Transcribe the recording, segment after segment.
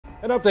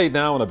An update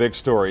now on a big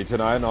story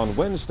tonight. On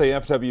Wednesday,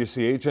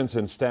 FWC agents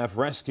and staff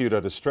rescued a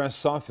distressed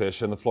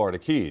sawfish in the Florida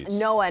Keys.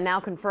 NOAA now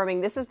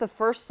confirming this is the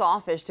first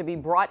sawfish to be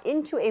brought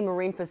into a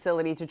marine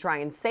facility to try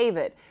and save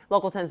it.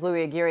 Local 10's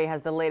Louis Aguirre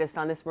has the latest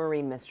on this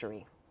marine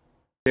mystery.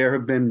 There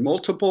have been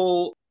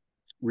multiple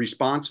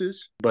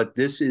responses, but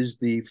this is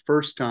the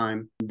first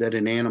time that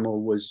an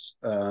animal was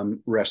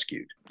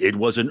rescued. It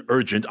was an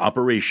urgent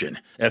operation.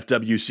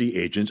 FWC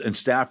agents and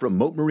staff from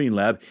MOTE Marine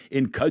Lab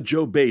in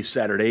Cudjoe Bay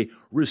Saturday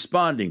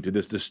responding to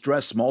this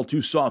distressed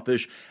smalltooth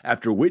sawfish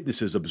after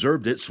witnesses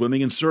observed it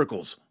swimming in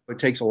circles. It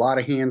takes a lot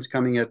of hands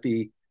coming at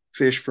the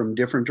fish from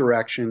different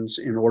directions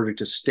in order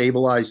to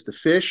stabilize the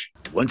fish.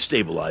 Once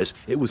stabilized,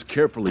 it was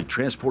carefully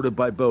transported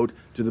by boat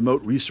to the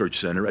MOTE Research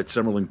Center at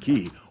Summerlin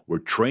Key, where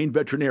trained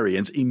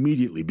veterinarians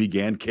immediately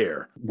began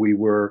care. We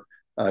were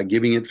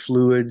giving it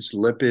fluids,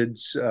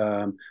 lipids,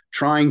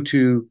 trying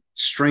to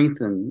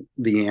strengthen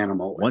the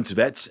animal. Once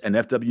vets and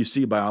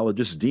FWC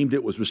biologists deemed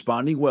it was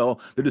responding well,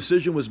 the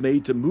decision was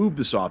made to move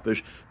the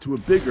sawfish to a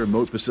bigger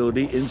MOTE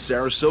facility in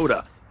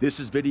Sarasota. This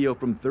is video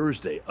from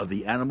Thursday of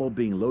the animal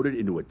being loaded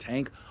into a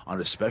tank on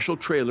a special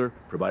trailer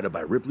provided by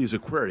Ripley's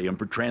Aquarium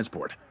for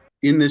transport.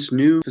 In this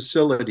new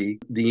facility,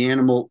 the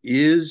animal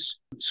is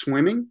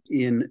swimming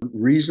in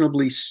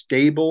reasonably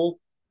stable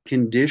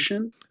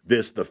condition.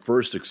 This, the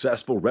first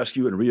successful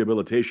rescue and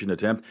rehabilitation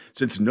attempt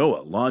since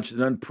NOAA launched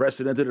an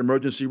unprecedented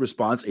emergency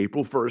response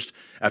April 1st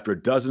after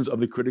dozens of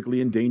the critically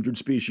endangered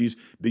species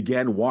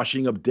began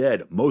washing up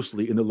dead,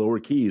 mostly in the lower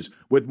Keys,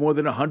 with more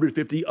than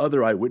 150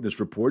 other eyewitness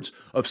reports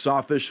of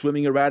sawfish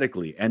swimming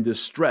erratically and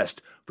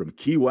distressed from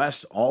Key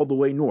West all the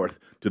way north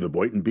to the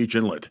Boynton Beach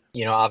Inlet.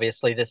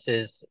 Obviously this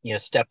is,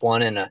 step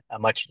one in a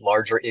much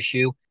larger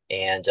issue,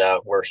 and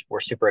we're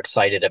super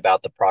excited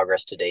about the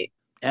progress to date.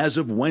 As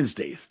of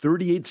Wednesday,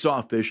 38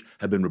 sawfish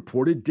have been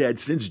reported dead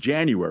since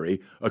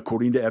January,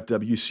 according to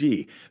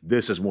FWC.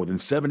 This, as more than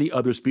 70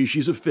 other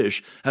species of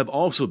fish have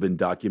also been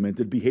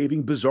documented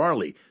behaving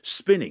bizarrely,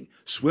 spinning,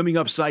 swimming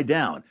upside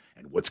down.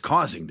 And what's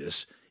causing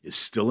this is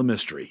still a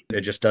mystery.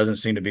 It just doesn't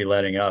seem to be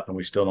letting up, and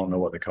we still don't know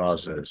what the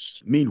cause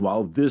is.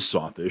 Meanwhile, this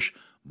sawfish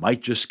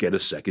might just get a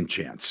second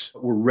chance.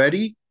 We're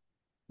ready,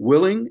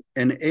 willing,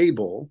 and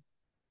able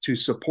to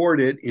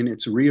support it in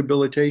its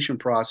rehabilitation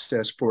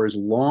process for as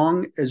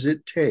long as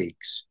it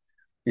takes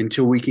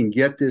until we can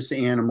get this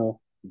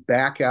animal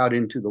back out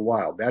into the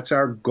wild. That's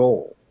our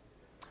goal.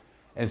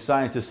 And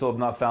scientists still have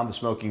not found the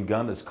smoking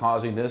gun that's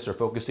causing this. They're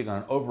focusing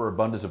on an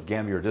overabundance of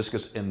Gamma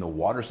discus in the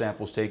water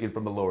samples taken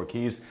from the lower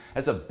Keys.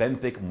 That's a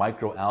benthic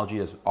microalgae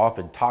that's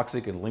often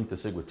toxic and linked to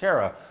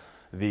ciguatera,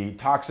 the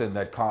toxin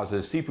that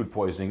causes seafood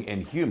poisoning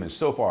in humans.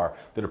 So far,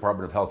 the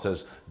Department of Health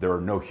says there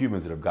are no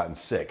humans that have gotten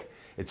sick.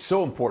 It's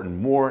so important,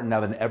 more now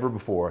than ever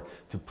before,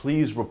 to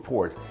please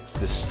report the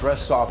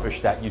distressed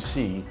sawfish that you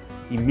see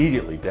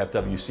immediately to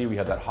FWC. We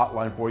have that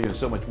hotline for you and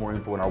so much more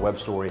info in our web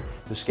story.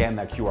 Just scan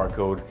that QR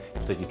code.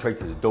 It'll take you straight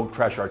to the Don't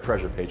Trash Our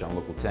Treasure page on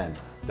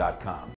local10.com.